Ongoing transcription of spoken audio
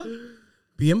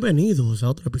Bienvenidos a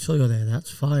otro episodio de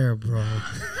That's Fire, Bro.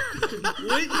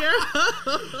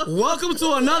 Welcome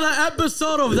to another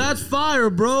episode of That's Fire,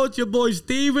 Bro. It's your boy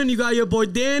Steven. You got your boy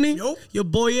Danny. Yo. Your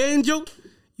boy Angel.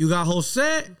 You got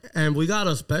Jose. And we got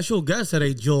a special guest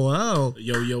today, Joel.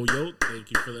 Yo.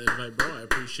 Thank you for the invite, bro. I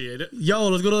appreciate it. Yo,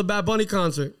 let's go to the Bad Bunny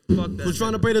concert. Fuck that. Who's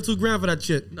trying to pay the $2,000 for that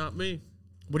shit? Not me.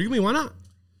 What do you mean? Why not?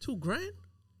 $2,000?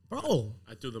 Bro,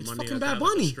 I threw the it's money fucking at Bad that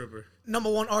Bunny. stripper. Number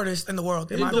one artist in the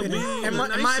world. In my In the opinion, world.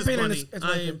 in my opinion, it's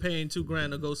I ain't paying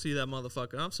 $2,000 to go see that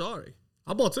motherfucker. I'm sorry.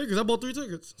 I bought tickets. I bought 3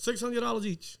 tickets. $600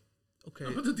 each. Okay.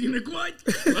 Money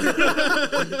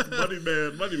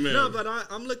man. No, but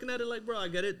I'm looking at it like, bro, I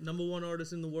get it. Number one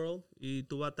artist in the world. Y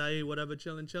tu vas ahí, whatever,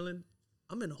 chilling.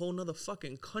 I'm in a whole nother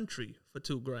fucking country for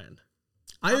 $2,000.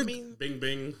 I mean,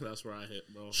 Bing, that's where I hit,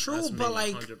 bro. true, That's but me,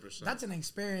 like 100%. that's an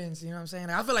experience. You know what I'm saying?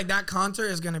 Like, I feel like that concert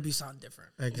is gonna be something different.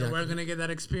 Exactly. And we're gonna get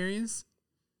that experience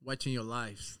watching your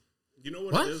lives. You know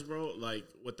what What? it is, bro? Like,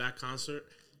 with that concert,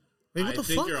 Wait, what I the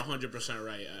think fuck? you're 100%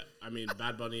 right. I mean,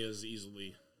 Bad Bunny is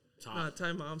easily top. Nah,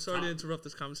 time out. I'm sorry to interrupt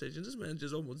this conversation. This man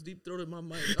just almost deep-throated my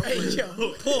mic. I'm Hey, like,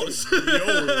 yo. pause.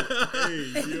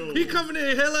 Yo. He coming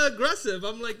in hella aggressive.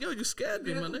 I'm like, yo, you scared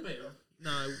me, man.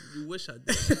 Nah, you wish I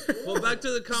did. Well, back to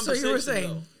the So conversation. you were saying,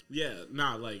 though. Yeah,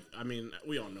 like, I mean,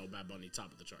 we all know Bad Bunny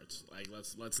top of the charts. Like,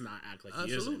 let's not act like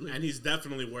he Absolutely. isn't. And he's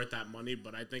definitely worth that money,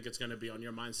 but I think it's going to be on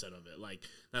your mindset of it. Like,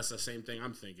 that's the same thing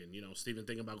I'm thinking. You know, Steven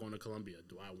thinking about going to Colombia.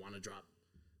 Do I want to drop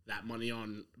that money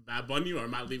on Bad Bunny, or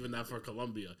am I leaving that for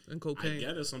Colombia? And cocaine. I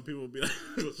get it. Some people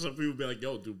will be like,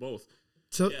 yo, do both.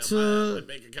 To My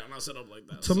bank account not set up like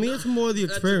that. To me, it's more the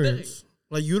That's the experience.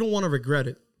 Like, you don't want to regret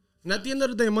it. And at the end of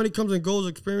the day, money comes and goes.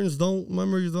 Experience don't.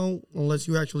 Memories don't. Unless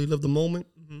you actually live the moment.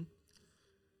 Mm-hmm.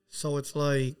 So it's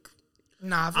like,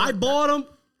 nah. I, feel I like bought them.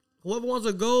 Whoever wants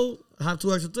to go, have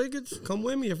 2 extra tickets. Come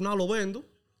with me. If not, lo vendo.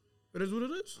 It is what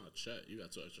it is. Oh, chat. You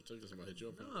got 2 extra tickets. I'm going to hit you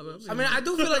up. Nah, but I mean, I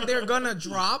do feel like they're gonna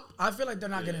drop. I feel like they're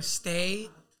not gonna stay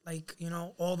like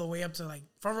all the way up to like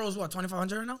front row is what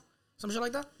 2,500 right now, some shit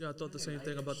like that. Yeah, I thought the same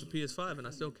thing about the PS5, and I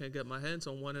still can't get my hands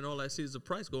on one, and all I see is the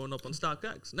price going up on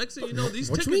StockX. Next thing you know, these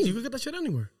What tickets... you mean? You can get that shit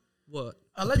anywhere. What?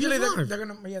 Allegedly, PS5. they're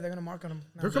gonna mark on them.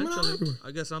 now. They're coming out Eventually, everywhere.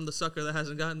 I guess I'm the sucker that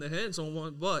hasn't gotten their hands on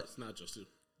one, but, It's not just you.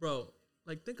 bro,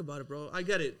 like, think about it, bro. I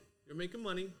get it. You're making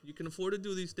money. You can afford to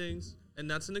do these things, and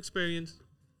that's an experience.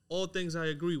 All things I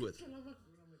agree with.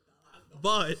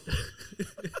 But,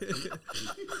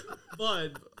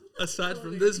 aside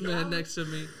from this man next to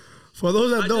me, For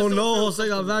those that I just don't don't know, feel Jose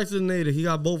got vaccinated. He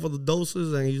got both of the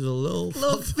doses, and he's a little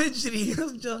fidgety.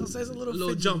 Just says a a little little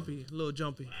fidgety.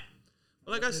 jumpy.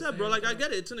 But like I said, bro, like I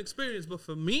get it. It's an experience. But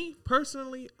for me,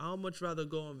 personally, I'll much rather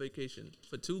go on vacation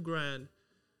for $2,000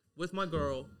 with my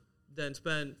girl than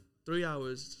spend 3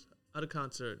 hours at a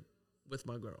concert with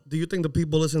my girl. Do you think the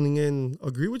people listening in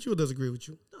agree with you or disagree with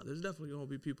you? No, there's definitely going to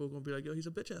be people going to be like, yo, he's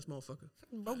a bitch-ass motherfucker.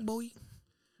 Broke boy.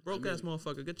 Broke-ass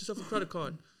motherfucker. Get yourself a credit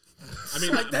card. I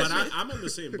mean, I'm on the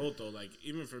same boat though. Like,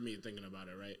 even for me, thinking about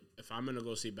it, right? If I'm gonna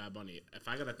go see Bad Bunny, if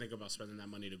I gotta think about spending that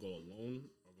money to go alone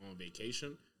or go on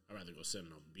vacation, I'd rather go sit on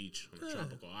a beach on a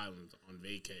tropical island on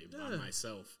vacay by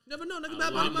myself. Never know. Nigga, A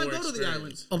Bad lot Bunny might more go to the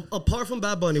experience. islands. Apart from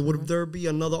Bad Bunny, would there be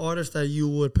another artist that you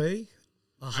would pay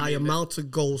a high mean, amount to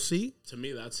go see? To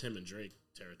me, that's him and Drake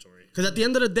territory. Because at the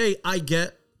end of the day, I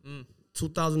get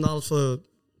 $2,000 for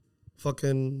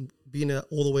fucking being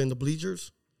all the way in the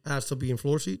bleachers as to be in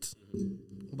floor seats.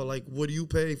 But like, would you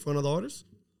pay for another artist?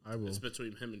 I will. It's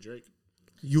between him and Drake.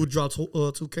 You would drop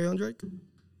 $2K on Drake?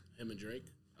 Him and Drake.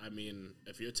 I mean,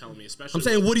 if you're telling me, especially, I'm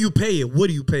saying, would you pay it?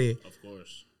 Would you pay it? of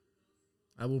course.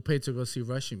 I will pay to go see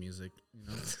Russian music. You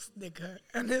know, Nigga.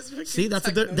 And this See, that's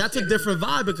a different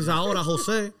vibe because ahora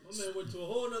Jose. My man went to a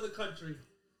whole other country.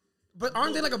 But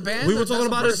aren't they like a band? We were talking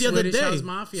about it the other Swedish day. House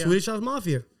Mafia. Swedish House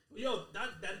Mafia. Yo,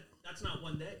 that's not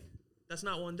one day. That's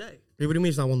not one day. Hey, what do you mean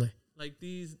it's not one day? Like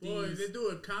these. well, if they do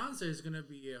a concert, it's gonna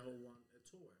be a whole a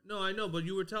tour. No, I know, but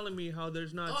you were telling me how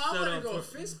there's not I set want up to go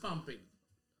for, fist pumping.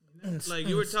 like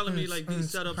you were telling me like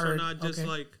these setups are heard. not just Okay.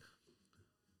 like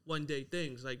one day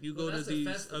things. Like you go to that's a these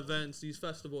festival. events, these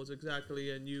festivals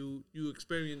exactly, and you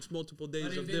experience multiple But days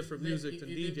if of they- different they- music if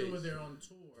and they do DJs. their own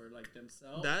tour, like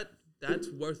themselves. That's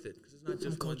worth it because it's not Some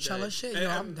just one Coachella day. shit. And- Yo,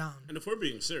 I'm down. And if we're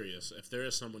being serious, if there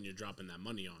is someone you're dropping that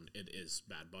money on, it is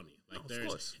Bad Bunny. Like, Of there's,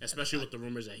 course. especially with the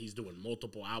rumors that he's doing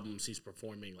multiple albums, he's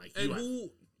performing. Like, And you have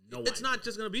who? no It's idea. not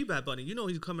just gonna be Bad Bunny. You know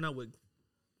he's coming out with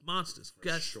monsters,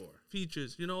 guest sure.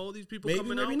 features. You know all these people Maybe,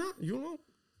 coming maybe out. not. You don't know.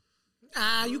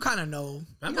 You kind of know.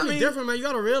 Bad I Bunny mean, different, man. You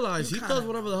gotta realize you he kinda does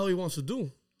whatever the hell he wants to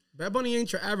do. Bad Bunny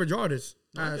ain't your average artist.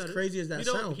 I As get it. crazy as that he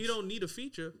sounds. He don't need a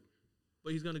feature.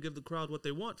 but he's gonna give the crowd what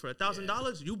they want for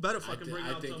 $1,000. You better fucking bring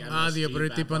out something. Tío, pero el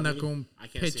tipo anda con I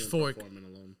can't see him pitchfork. performing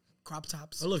alone. Crop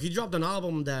tops. Oh, look, he dropped an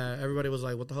album that everybody was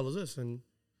like, "What the hell is this?" And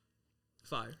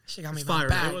Fire. She got me It's in my fire,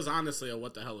 bag. It was honestly a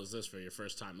what the hell is this for your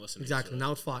first time listening exactly to it.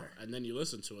 now it's fire. And then you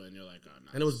listen to it and you're like, oh,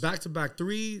 nice. And it was back to back,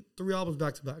 three albums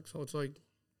back to back. So it's like,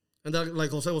 and that, like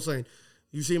Jose was saying,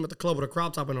 you see him at the club with a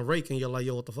crop top and a rake, and you're like,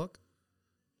 "Yo, what the fuck?"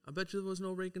 I bet you there was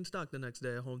no rake in stock the next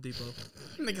day at Home Depot.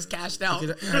 Niggas cashed out.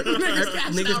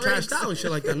 Niggas cashed out and shit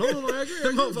like that. No, I agree. The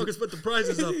motherfuckers put the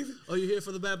prices up. Oh, you here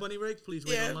for the Bad Bunny rake? Please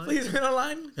wait Yeah, online. please wait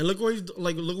online. And look what he did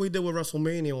with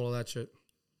WrestleMania and all of that shit.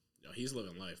 Yo, he's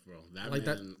living life, bro. That Like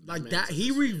man, that.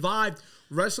 He revived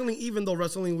wrestling, even though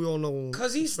wrestling we all know.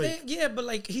 Cause he's fake. staying, yeah, but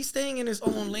like he's staying in his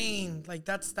own lane. Like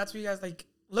that's what you guys like.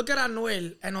 Look at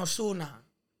Anuel and Ozuna.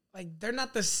 Like they're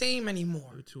not the same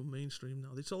anymore. They're too mainstream now.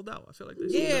 They sold out. I feel like they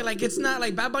sold Yeah, out. like it's not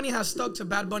like Bad Bunny has stuck to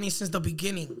Bad Bunny since the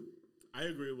beginning. I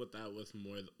agree with that with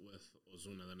more with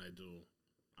Ozuna than I do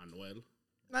Anuel.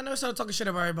 I know started talking shit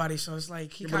about everybody, so it's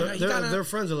like he But kind of they're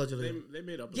friends allegedly. They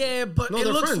made up. yeah, but No, it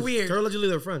they're looks friends. weird. They're allegedly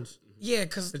their friends. Yeah,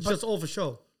 cause It's but, just all for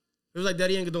show. It was like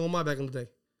Daddy Yankee doing my back in the day.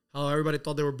 How everybody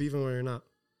thought they were beefing when they're not.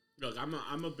 Look,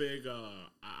 I'm a big.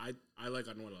 I like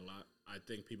Anuel a lot. I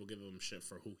think people give him shit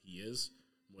for who he is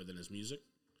more than his music,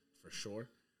 for sure.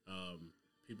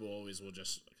 People always will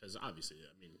just because obviously,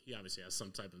 I mean, he obviously has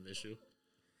some type of issue.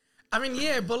 I mean,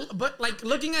 yeah, but like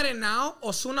looking at it now,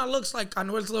 Ozuna looks like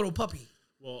Anuel's little puppy.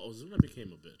 Well, Ozuna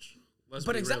became a bitch. Let's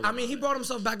But be exactly, real I mean, about he it. brought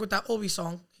himself back with that Obi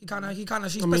song. He spit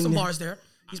mean, some yeah. bars there.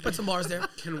 He spit some bars there.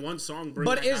 Can one song bring?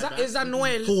 But that is guy back?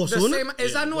 Anuel Who, the Ozuna? same?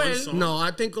 Is Yeah, one Anuel? song. No,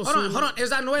 I think Hold on.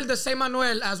 Is Anuel the same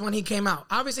Anuel as when he came out?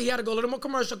 Obviously, he had to go a little more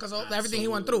commercial because of everything he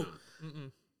went through.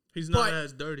 Absolutely He's not but-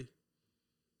 as dirty.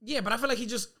 Yeah, but I feel like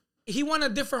he went a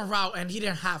different route and he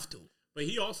didn't have to. But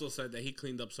he also said that he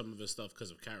cleaned up some of his stuff because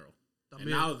of Carol. And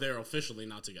mean- now they're officially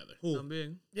not together. Who? I'm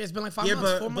being. Yeah, it's been like 5 Yeah,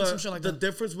 months, but, 4 months, some but shit like the that.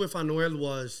 difference with Anuel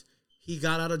was he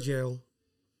got out of jail.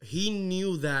 He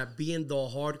knew that being the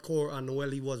hardcore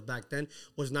Anuel he was back then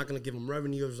was not going to give him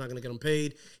revenue. It was not going to get him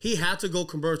paid. He had to go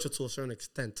commercial to a certain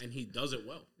extent. And he does it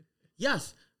well.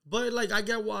 Yes, but like I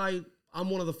get why I'm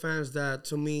one of the fans that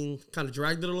to me kind of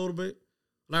dragged it a little bit.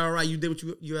 Like, all right, you did what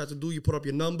you had to do. You put up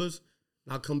your numbers.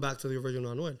 Now come back to the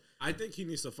original Anuel. I think he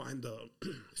needs to find the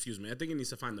excuse me. I think he needs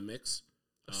to find the mix.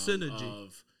 Synergy.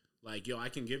 Of like, yo, I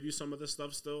can give you some of this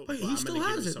stuff still. But I'm he still gonna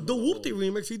give has you it. some The of Whoopty old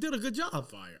remix, he did a good job.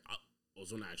 fire.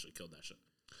 Ozuna actually killed that shit.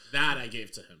 That I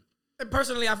gave to him.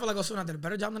 Personally, I feel like Ozuna did a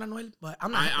better job than Anuel, but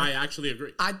I'm not. I actually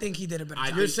agree. I think he did a better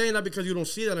job. You're saying that because you don't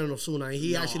see that in Ozuna.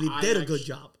 He No, actually I did a actu- good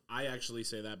job. I actually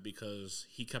say that because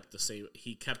he kept the same.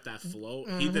 He kept that flow.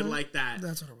 He did like that.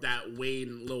 That's what it was. That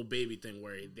Wayne Lil Baby thing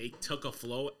where they took a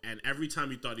flow, and every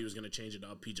time you thought he was gonna change it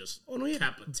up, he just Oh no, yeah.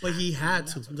 kept But he attacking. had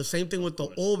to. The same thing with the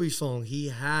Obi song. He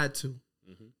had to.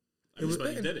 I mean,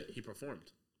 but he did it. He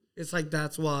performed. It's like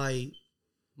that's why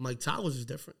Mike Towers is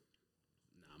different.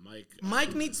 Nah,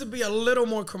 Mike needs to be a little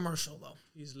more commercial though.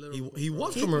 He's little. He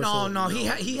was He, commercial. no, he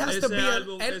has to Ese be.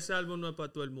 álbum, And- ese álbum no es para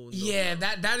todo el mundo. yeah,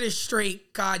 that is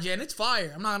straight Kanye, and it's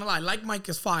fire. I'm not gonna lie. Like Mike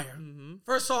is fire.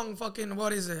 First song, fucking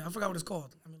what is it? I forgot what it's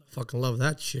called. Let me look. Fucking love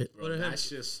that shit. Bro, that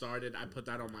shit started. I put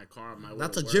that on my car. On my way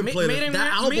That's to a work. gym playlist. Mírenme-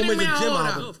 That album is a Mírenme gym Ahora.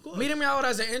 album. Of course. Meeting Me Out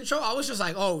as an intro, I was just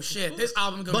like, oh shit, this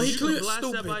album gonna But be he clearly- blast that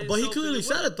stupid. by But he yourself clearly in the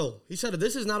said work. it though. He said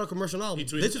this is not a commercial album.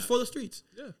 tweeted This is that. for the streets.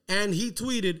 Yeah. And he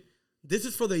tweeted, "This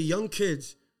is for the young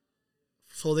kids,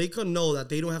 so they can know that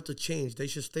they don't have to change. They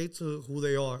should stay to who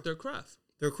they are, Their craft.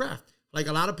 their craft." Like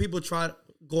a lot of people tried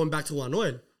going back to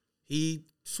Anuel. He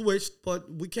switched, but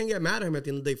we can't get mad at him at the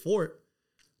end of the day for it.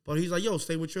 But he's like, "Yo,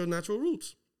 stay with your natural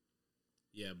roots."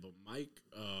 Yeah, but Mike,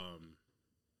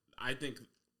 I think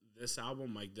this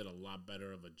album, Mike did a lot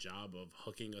better of a job of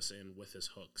hooking us in with his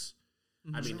hooks.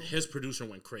 I mean, his producer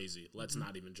went crazy. Let's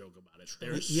not even joke about it.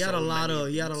 There's He had so a lot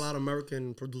many of beats.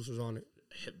 American producers on it.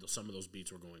 Some of those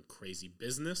beats were going crazy.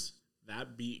 Business,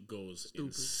 that beat goes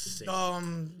insane.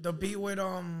 The beat with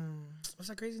what's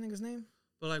that crazy nigga's name?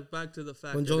 But like back to the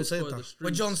fact When that John it's for Zeta. the With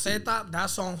streets. John Zeta, that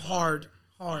song hard.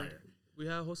 We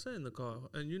had Jose in the car,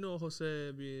 and you know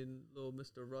Jose being little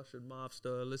Mr. Russian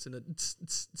mobster, listen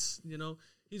to, you know,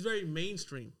 he's very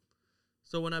mainstream.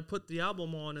 So when I put the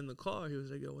album on in the car, he was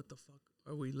like, "Yo, what the fuck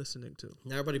are we listening to?"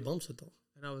 Now everybody bumps it though.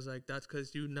 And I was like, "That's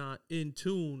because you're not in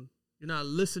tune. You're not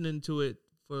listening to it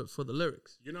for the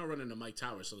lyrics." You're not running to Mike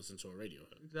Towers to listen to a radio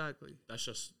hit. Exactly. That's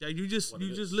just Yeah, you just what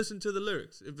it is. listen to the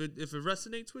lyrics. If it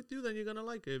resonates with you, then you're gonna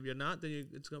like it. If you're not, then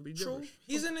it's gonna be True. gibberish.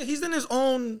 He's in his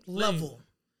own level.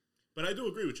 But I do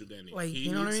agree with you, Danny. Like, He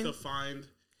you know what I needs mean? to find,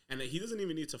 and he doesn't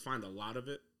even need to find a lot of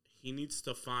it. He needs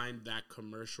to find that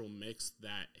commercial mix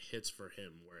that hits for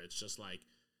him, where it's just like,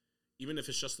 even if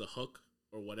it's just the hook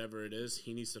or whatever it is,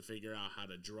 he needs to figure out how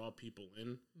to draw people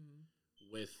in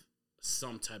with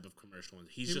some type of commercial.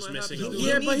 He's He just might have missing to a do little.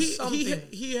 Yeah, needs but he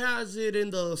something. he has it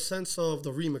in the sense of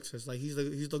the remixes. Like he's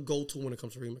the go-to when it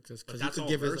comes to remixes. But Because he that's could all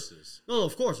give verses. No,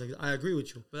 of course, I agree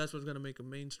with you. But that's what's gonna make him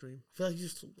mainstream. I feel like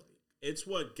he's too, It's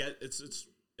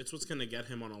what's gonna get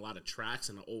him on a lot of tracks,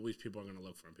 and always people are gonna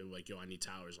look for him. People are like, yo, I need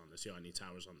towers on this. Yo, I need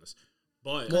towers on this.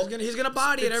 But He's gonna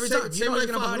body it every time. You know he's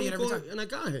gonna body it every time. And I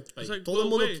got it. It's like todo el Lil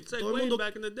mundo- Wayne. It's like todo el Wayne mundo-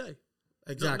 back in the day.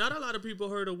 Exactly. Not a lot of people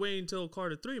heard of Wayne till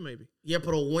Carter 3, maybe. Yeah,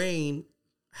 but Wayne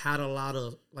had a lot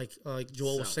of like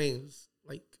Joel was Self. saying,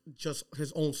 like just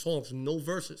his own songs, no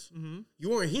verses. Mm-hmm. You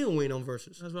weren't hearing Wayne on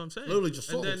verses. That's what I'm saying. Literally just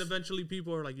And then songs. eventually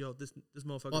people are like, yo, this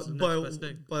motherfucker's the next But best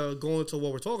thing. but going to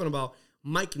what we're talking about,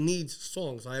 Mike needs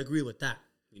songs. I agree with that.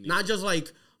 Not just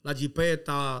like La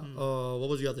Jipeta. What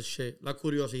was the other shit? La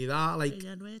Curiosidad. Like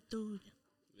yeah,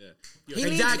 He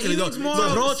Exactly, Needs, he the- needs more the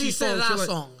of Rochi Si Se songs, Da shit like-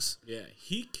 songs. yeah,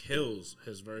 he kills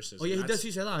his verses. oh yeah, he and does. that's-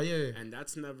 He said that. Yeah. and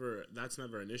that's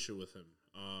never an issue with him.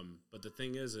 But the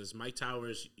thing is Mike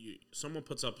Towers. Someone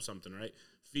puts up something, right?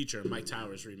 Feature Mike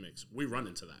Towers remix. We run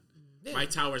into that. Yeah. Mike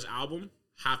Towers album.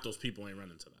 Half those people ain't run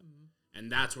into that,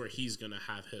 and that's where he's gonna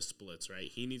have his splits, right?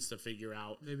 He needs to figure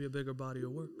out. Maybe a bigger body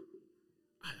of work.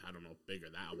 I don't know. Bigger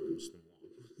that album was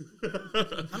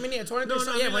long. I mean, yeah, 23 No, songs.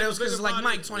 I Yeah, mean, but like it a was because bigger like body.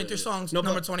 Mike, 23 songs, No, but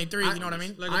number 23, you know what I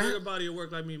mean? Like I a bigger ha- body of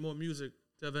work, like me, more music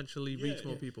to eventually reach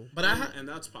more people. But And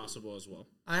that's possible as well.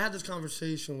 I had this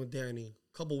conversation with Danny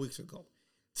a couple weeks ago.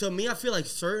 To me, I feel like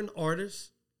certain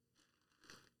artists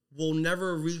will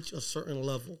never reach a certain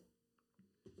level.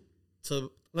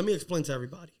 So let me explain to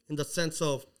everybody in the sense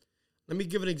of, let me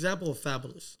give an example of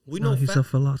Fabulous. We know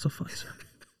philosophizer.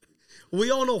 we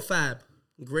all know Fab,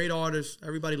 great artist.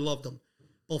 Everybody loved him,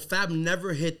 but Fab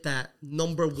never hit that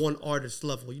number one artist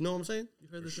level. You know what I'm saying? You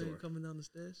heard the thing coming down the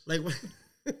stairs? Like,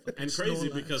 And crazy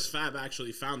because Fab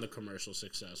actually found the commercial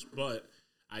success, but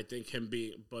I think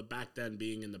but back then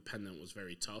being independent was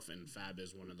very tough, and Fab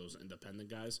is one of those independent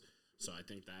guys. So I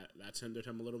think that's hindered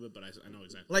him a little bit, but I know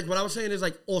exactly. like what I was saying is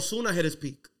like Ozuna hit his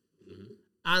peak.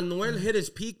 Anuel hit his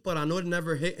peak, but Anuel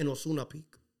never hit an Ozuna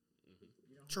peak.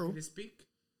 True. To speak.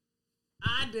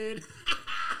 I did.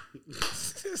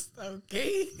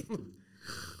 Okay.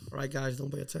 All right, guys,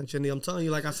 don't pay attention. I'm telling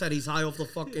you, like I said, he's high off the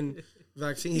fucking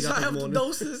vaccine. He's he got off this the morning.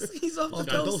 doses. He's off the Off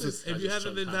the doses. doses. If you just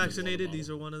haven't been choked half the vaccinated, water these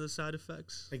bottle. are one of the side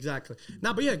effects. Exactly.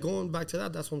 Now, but yeah, going back to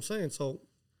that, that's what I'm saying. So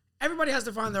Everybody has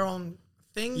to find their own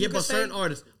thing. yeah, you could but say. certain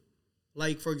artists,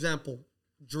 like for example,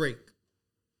 Drake,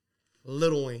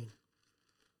 Lil Wayne,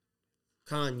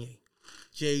 Kanye,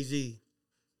 Jay-Z,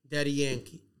 Daddy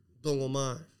Yankee, Don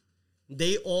Omar,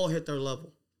 they all hit their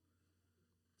level.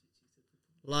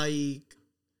 Like,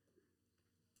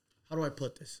 how do I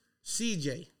put this?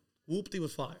 CJ, Whoopty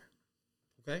was fire.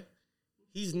 Okay?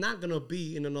 He's not gonna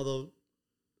be in another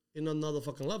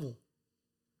fucking level.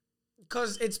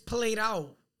 Because it's played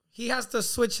out. He has to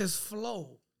switch his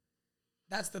flow.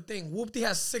 That's the thing. Whoopty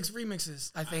has 6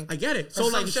 remixes, I think. I get it. Or So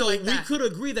some like, shit so like we that. could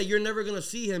agree that you're never gonna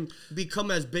see him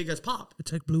become as big as Pop.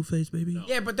 Protect Blueface, baby.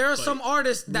 Yeah, but there are some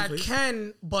artists that Blueface.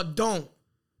 can, but don't.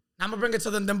 I'm going to bring it to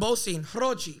the dembow scene.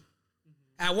 Rochi.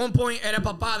 At one point, era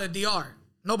papá de DR.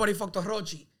 Nobody fucked with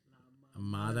Rochi.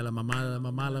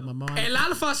 El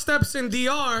Alfa steps in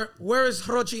DR. Where is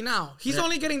Rochi now? He's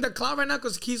only getting the clout right now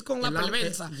because he's con la El Alfa-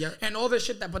 perversa yeah. and all this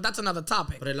shit. But that's another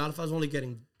topic. But El Alfa's only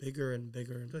getting bigger and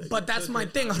bigger and bigger. But that's my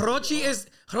thing. Rochi's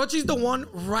the one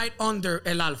right under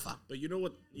El Alfa. But you know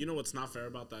what? You know what's not fair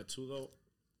about that too, though,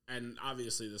 and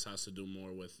obviously this has to do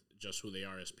more with just who they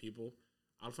are as people.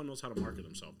 Alpha knows how to market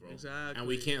himself, bro. Exactly. And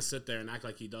we can't sit there and act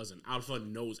like he doesn't. Alpha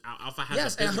knows. Alpha has.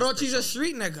 Yes, a and business Rochi's a persona.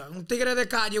 street nigga, un tigre de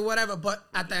calle, whatever. But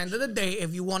at the end of the day,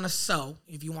 if you want to sell,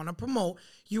 if you want to promote,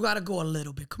 you got to go a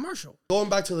little bit commercial. Going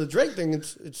back to the Drake thing,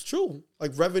 it's true.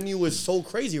 Like revenue is so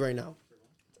crazy right now.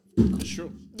 It's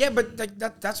true. Yeah, but like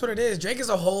that's what it is. Drake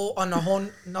is on a whole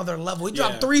another level. He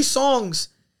dropped Yeah. 3 songs,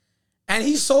 and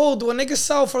he sold what niggas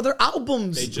sell for their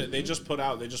albums. They just put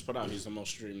out. He's the most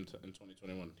streamed in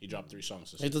 2021. He dropped 3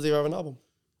 songs. This He year. doesn't even have an album.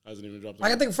 Hasn't even dropped.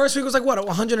 Like I think first week was like what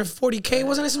 140K,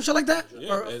 wasn't it some shit like that?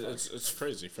 Yeah, Or- it's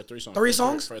crazy for 3 songs. 3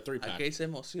 songs? For a 3-pack. Aquí se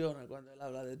emociona cuando él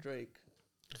habla de Drake.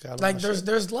 like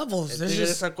there's levels. There's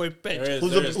just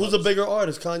Who's a bigger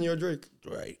artist, Kanye or Drake?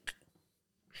 Drake.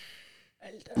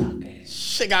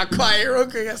 shit got quiet real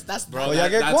quick. That's Bro, Oh, y'all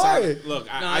get that's quiet. Look,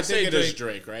 No, I I think say it is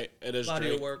Drake. Drake, right? It is Body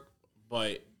Drake. of work.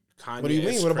 But Kanye. What do you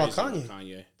mean? is What about crazy with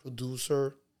Kanye? Kanye.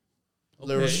 Producer,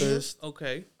 Okay. lyricist.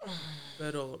 Okay.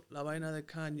 Pero la vaina de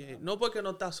Kanye. No porque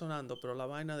no está sonando, pero la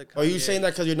vaina de Kanye. Are you saying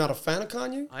that because you're not a fan of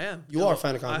Kanye? I am. You are a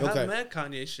fan of Kanye, I okay. have met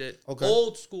Kanye shit. Okay.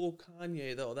 Old school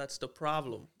Kanye, though. That's the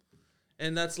problem.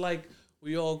 And that's like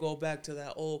we all go back to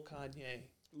that old Kanye.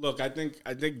 Look, I think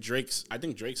Drake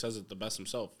says it the best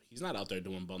himself. He's not out there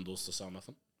doing bundles to sell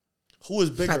nothing. Who is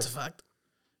bigger? That's a fact.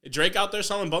 Drake out there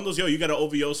selling bundles. Yo, you got an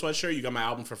OVO sweatshirt. You got my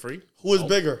album for free. Who is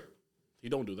bigger? He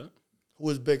don't do that. Who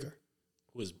is bigger?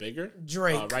 Who is bigger?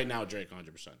 Drake. Right now, Drake,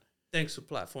 100%. Thanks to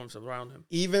platforms around him.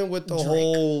 Even with the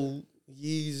whole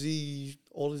Yeezy,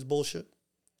 all this bullshit.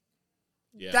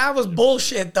 Yeah, That was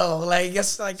bullshit though. Like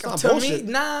it's like not to bullshit.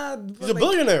 me, nah. He's a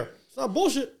billionaire. It's not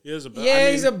bullshit. He is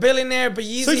He's a billionaire, but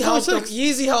Yeezy helped him. 6.6.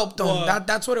 Yeezy helped him. What?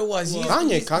 That's what it was. What?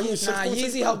 Kanye's nah, 6.6.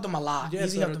 Yeezy helped him a lot. Yeah,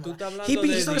 Yeezy pero helped tú him estás a lot. hablando He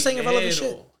de started saying irrelevant shit.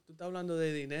 dinero. Tú estás hablando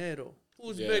de dinero.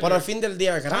 Who's Yeah. bigger? Para el fin del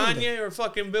día es grande. Kanye or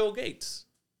fucking Bill Gates?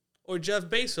 Or Jeff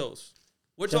Bezos?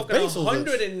 We're Jeff talking Bezos is.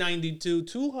 192,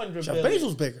 200 Jeff billion.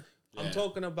 Bezos bigger. I'm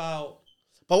talking about.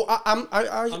 But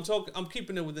I'm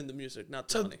keeping it within the music, not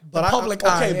the money. But public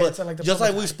eye, okay, yeah, but to like the just like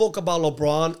public we eye. spoke about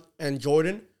LeBron and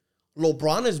Jordan,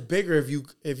 LeBron is bigger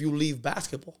if you leave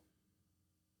basketball.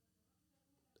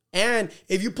 And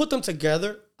if you put them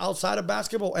together outside of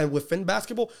basketball and within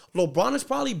basketball, LeBron is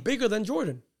probably bigger than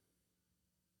Jordan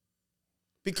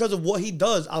because of what he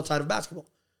does outside of basketball.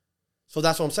 So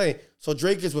that's what I'm saying. So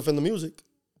Drake is within the music,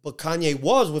 but Kanye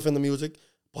was within the music,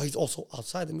 but he's also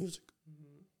outside the music.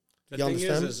 The You thing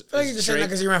understand? is I feel like you're just saying that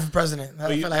because he ran for president. I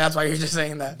feel like that's why you're just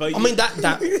saying that. But I mean,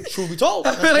 that truth be told.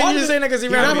 I feel like you're just saying that because he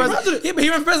ran for president. president. Yeah, but he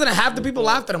ran for president. Half the people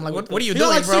laughed at him. Like, what are you He got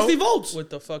doing, like bro? 60 votes. With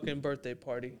the fucking birthday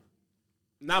party.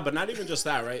 Nah, but not even just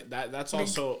that, right? That's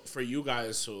also for you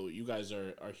guys. So you guys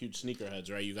are huge sneakerheads,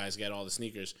 right? You guys get all the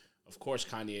sneakers. Of course,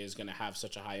 Kanye is going to have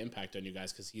such a high impact on you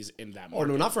guys because he's in that Oh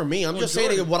market. no, not for me. I'm just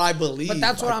Jordan. saying what I believe. But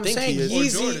that's what I I'm think saying. he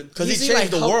is. Jordan. Yeezy, 'Cause he Yeezy, changed like,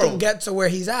 the helped him world. get to where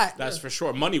he's at. That's for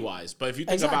sure, money wise. But if you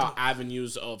think Exactly. about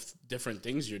avenues of different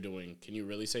things you're doing, can you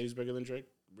really say he's bigger than Drake?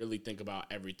 Really think about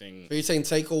everything. So you're saying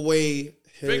take away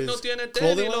Drake his no tiene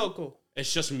clothing tenis, line? loco.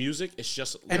 It's just music. It's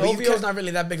just And But you OVO's can't- not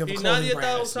really that big of a Y clothing nadie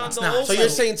brand. está It's usando not. So OVO. you're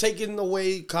saying taking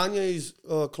away Kanye's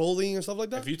clothing and stuff like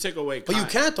that? if you take away. But you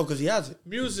can't though because he has it.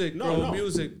 Music, No, bro. no.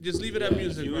 Music. Just leave it at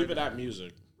music. If you right leave it now. at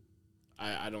music,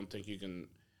 I don't think you can.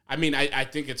 I mean, I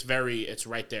think it's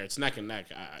right there. It's neck and neck.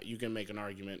 You can make an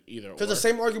argument either. Because the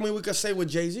same argument we could say with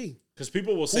Jay-Z. Because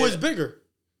people will say Who is bigger?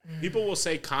 people will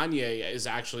say Kanye is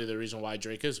actually the reason why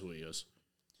Drake is who he is.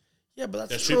 Yeah, but that's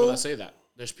There's true. people that say that.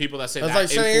 There's people that say That's that like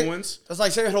saying influence. that's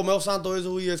like saying Romeo Santos is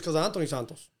who he is because of Anthony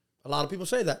Santos. A lot of people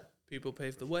say that. People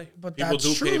paved the way. But People that's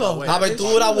do true pave the though. way. That is true,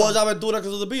 Aventura was though. Aventura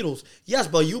because of the Beatles. Yes,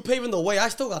 but you paving the way, I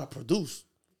still gotta produce.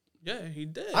 Yeah, he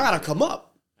did. I gotta come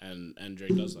up. And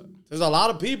Drake does that. There's a lot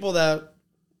of people that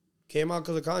came out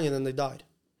because of Kanye and then they died.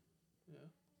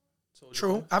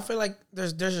 True. I feel like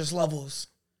there's just levels.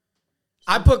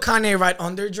 I put Kanye right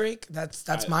under Drake.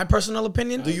 That's my personal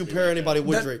opinion. Do you pair anybody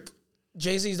with That- Drake?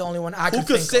 Jay-Z's the only one I Who can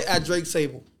could think sit of. at Drake's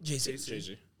table? Jay-Z.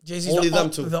 Jay-Z. Jay-Z's Only the them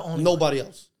two. The only Nobody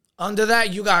else. Under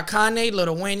that, you got Kanye,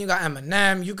 Lil Wayne, you got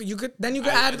Eminem. You could then you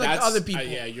could add like That's- other people.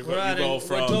 yeah, you We're go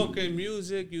from. talking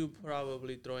music. You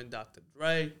probably throw in Dr.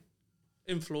 Dre,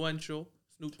 influential.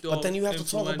 Snoop Dogg. But then you have to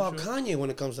talk about influential. Kanye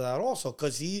when it comes to that also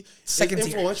because he Second is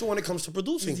tier. influential when it comes to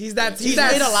producing. He's that made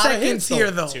a lot of second hits, tier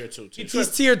though. though. Tier 2.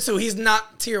 He's tier 2. He's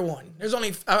not tier 1. There's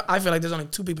only I feel like there's only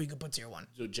 2 people you could put tier 1.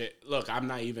 Dude, look, I'm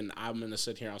gonna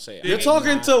sit here and say You're I am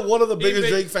talking not- to one of the biggest Even-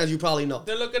 Drake fans you probably know.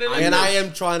 Then look at it like And this. I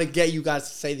am trying to get you guys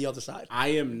to say the other side. I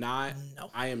am not. No.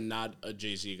 I am not a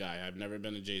Jay-Z guy. I've never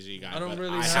been a Jay-Z guy. I don't but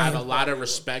really I see have a him. lot of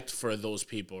respect for those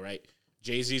people. Right?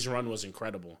 Jay-Z's run was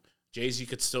incredible. Jay-Z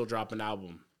could still drop an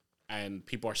album, and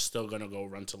people are still gonna go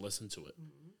run to listen to it.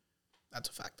 That's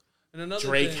a fact. And another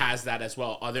Drake thing, has that as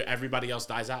well. Everybody else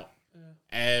dies out.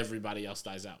 Everybody else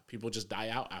dies out. People just die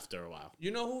out after a while.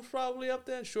 you know who's probably up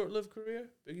there? Short-lived career.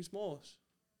 Biggie Smalls.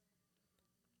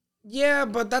 Yeah,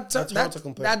 but that's hard to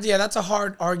compare. that's a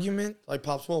hard argument. Like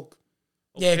Pop Smoke.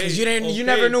 Yeah, because you Okay,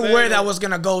 never knew pero where that was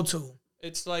gonna go to,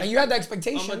 It's like and you had the I'm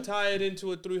expectation. gonna tie it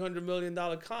into a $300 million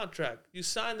contract. You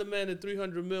signed the man to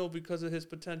 $300 million because of his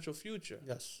potential future.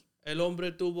 Yes. El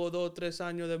hombre tuvo 2-3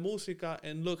 años de música,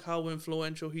 and look how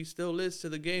influential he still is to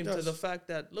the game. To Yes. the fact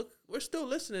that look, we're still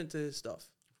listening to his stuff.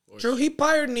 True, he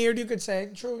pioneered. You could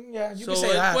say. True, yeah, you So could say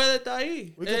él that. puede estar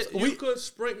ahí. We could-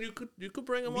 we- You could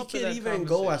bring him We up to could that even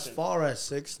go as conversation. far as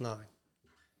 6ix9ine.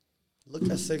 Look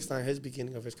at 6ix9ine, his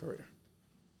beginning of his career.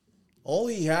 All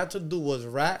he had to do was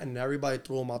rat, and everybody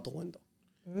threw him out the window.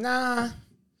 Nah,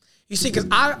 you see, because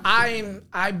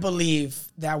I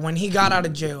believe that when he got out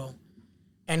of jail,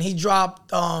 and he dropped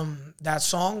that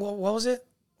song. What was it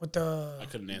with the I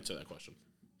couldn't answer that question.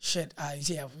 shit?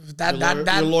 Yeah,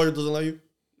 Your lawyer doesn't let you?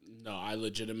 No, I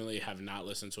legitimately have not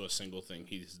listened to a single thing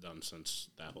he's done since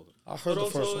that whole thing. I heard But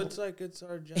the first also, one. it's like it's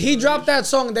our generation. He dropped that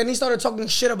song, then he started talking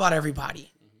shit about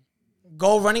everybody.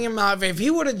 Go running him out. If he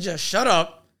would have just shut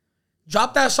up,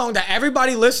 dropped that song that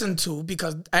everybody listened to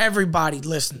because everybody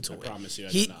listened to it. Promise you, I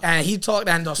He did not. and he talked,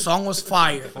 and the song was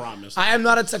fire. Promise. I am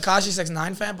not a Tekashi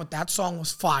 6ix9ine fan, but that song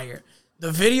was fire.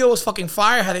 The video was fucking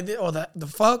fire. How they did, or the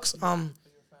fucks.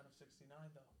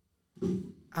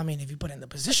 I mean, if you put it in the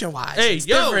position wise, it's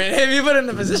different. If you put it in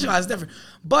the position wise, it's different.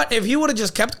 But if he would have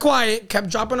just kept quiet, kept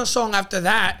dropping a song after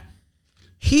that,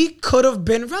 he could have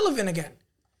been relevant again.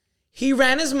 He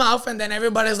ran his mouth, and then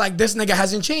everybody's like, this nigga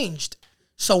hasn't changed.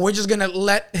 So we're just going to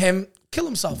let him kill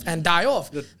himself and die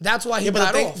off. That's why he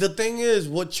died off. The thing is,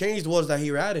 what changed was that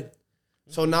he ratted.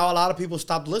 So now a lot of people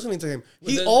stopped listening to him.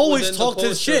 He Within- always within the talked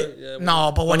his culture, shit. yeah,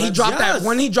 No, but when he dropped yes.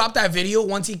 when he dropped that video,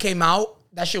 once he came out,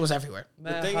 that shit was everywhere.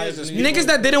 The thing is Niggas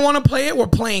that didn't want to play it were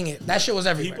playing it. That shit was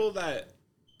everywhere.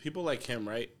 people like him,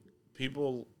 right?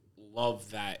 People love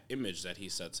that image that he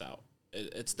sets out.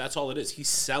 That's all it is. He's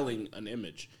selling an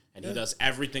image, and he does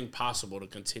everything possible to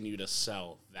continue to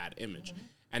sell that image.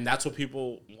 And that's what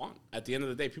people want. At the end of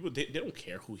the day, people they don't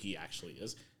care who he actually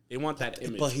is. They want that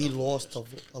image. But he lost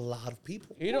a lot of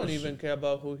people. He don't even care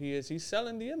about who he is. He's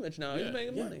selling the image now. He's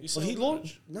making money. But he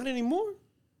lost. Not anymore.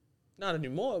 Not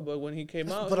anymore, but when he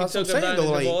came out, But he that's what took I'm saying, advantage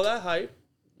though, of like- all that hype,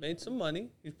 made some money.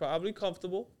 He's probably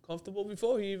comfortable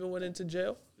before he even went into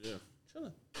jail. Yeah.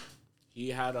 Chilling. He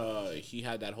had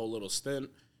that whole little stint.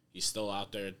 He's still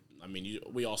out there. I mean,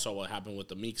 we all saw what happened with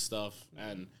the Meek stuff,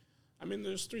 and I mean,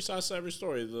 there's three sides to every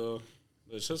story.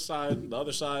 There's his side, the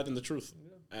other side, and the truth.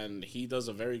 And he does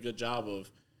a very good job of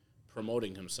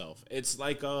promoting himself. It's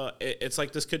like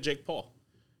this kid Jake Paul.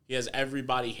 He has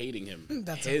everybody hating him.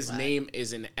 His name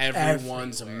is in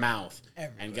everyone's mouth.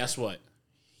 And guess what?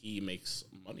 He makes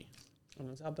money. And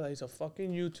on top of that, he's a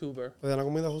fucking YouTuber ¿Te dan la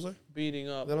comida, José? beating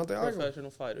up Then no te hago. professional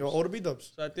fighters. Yo, order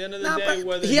B-dubs. So at the end of the Nah, day, but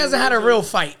whether he hasn't had a wins real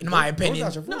fight, in my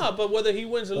opinion. No, but whether he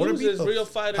wins or Order loses, B-dubs. real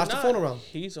fight or Pass the not, phone around.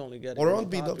 he's only getting Order more on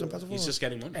B-dubs and popular. pass the phone He's around. just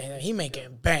getting money. And he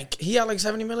making bank. He had like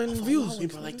 70 million views.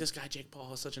 People are like, this guy Jake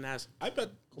Paul is such an ass. I bet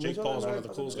Jake Paul is one of the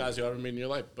coolest guys you ever meet in your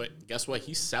life. But guess what?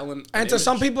 He's selling an And to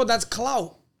some image. people, that's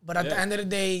clout. But at the end of the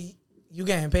day, you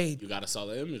getting paid. You got to sell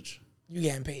the image. You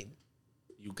getting paid.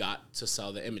 You got to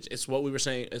sell the image. It's what we were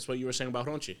saying. It's what you were saying about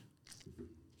Ronchi.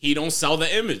 He don't sell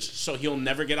the image, so he'll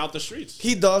never get out the streets.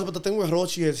 He does, but the thing with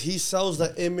Rochi is he sells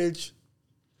the image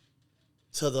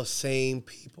to the same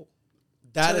people.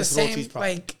 That To is the same, Rochi's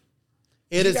problem. like,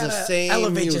 It you is the gotta same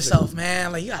elevate music. yourself,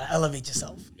 man. Like, you gotta elevate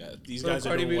yourself. Yeah, these Pero guys are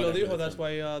Cardi doing B lo whatever dijo, they that's can.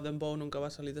 why Dembow nunca va a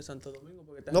salir de Santo Domingo,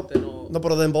 porque esta No, gente no... no,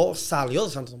 pero Dembow salió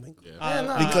de Santo Domingo.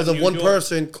 Ah, Because of New one York.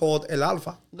 person called El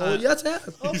Alfa. No, yes, yes.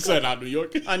 He said out New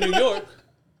York. A New York.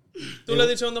 Tú le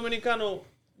dices a un dominicano,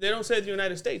 they don't say the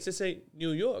United States, they say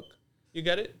New York. You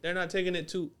get it? They're not taking it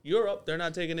to Europe. They're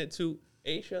not taking it to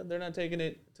Asia. They're not taking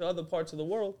it to other parts of the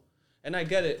world. And I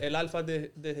get it. El Alfa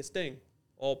did his thing.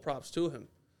 All props to him.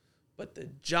 But the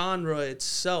genre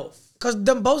itself. Because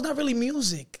Dembow's not really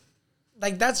music.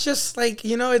 Like, that's just like,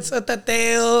 you know, it's a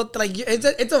tateo. Like,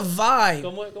 it's a vibe.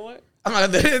 ¿Cómo es? I'm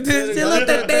not gonna do it. It's a little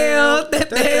tateo.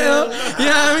 You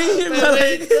know what I mean? But,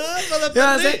 like, you know what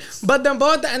I'm saying? But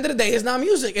Dembow, at the end of the day, is not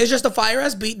music. It's just a fire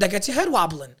ass beat that gets your head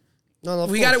wobbling. No,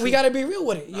 We gotta be real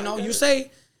with it. You know, you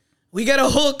say we get a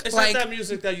hook. It's like, not that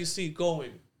music that you see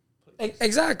going.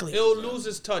 Exactly. It'll lose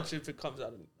its touch if it comes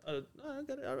out of... I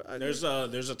get it. I get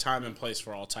it. There's a time and place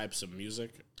for all types of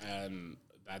music, and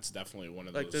that's definitely one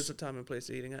of Like, those. there's a time and place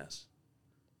to eating ass.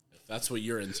 If that's what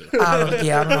you're into. I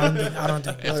don't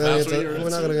think. We're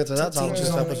not gonna get to that topic this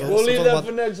episode. We'll leave talk that about-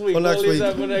 for next week. for next We'll leave week.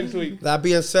 that for next week. That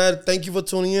being said, thank you for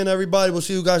tuning in, everybody. We'll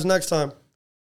see you guys next time.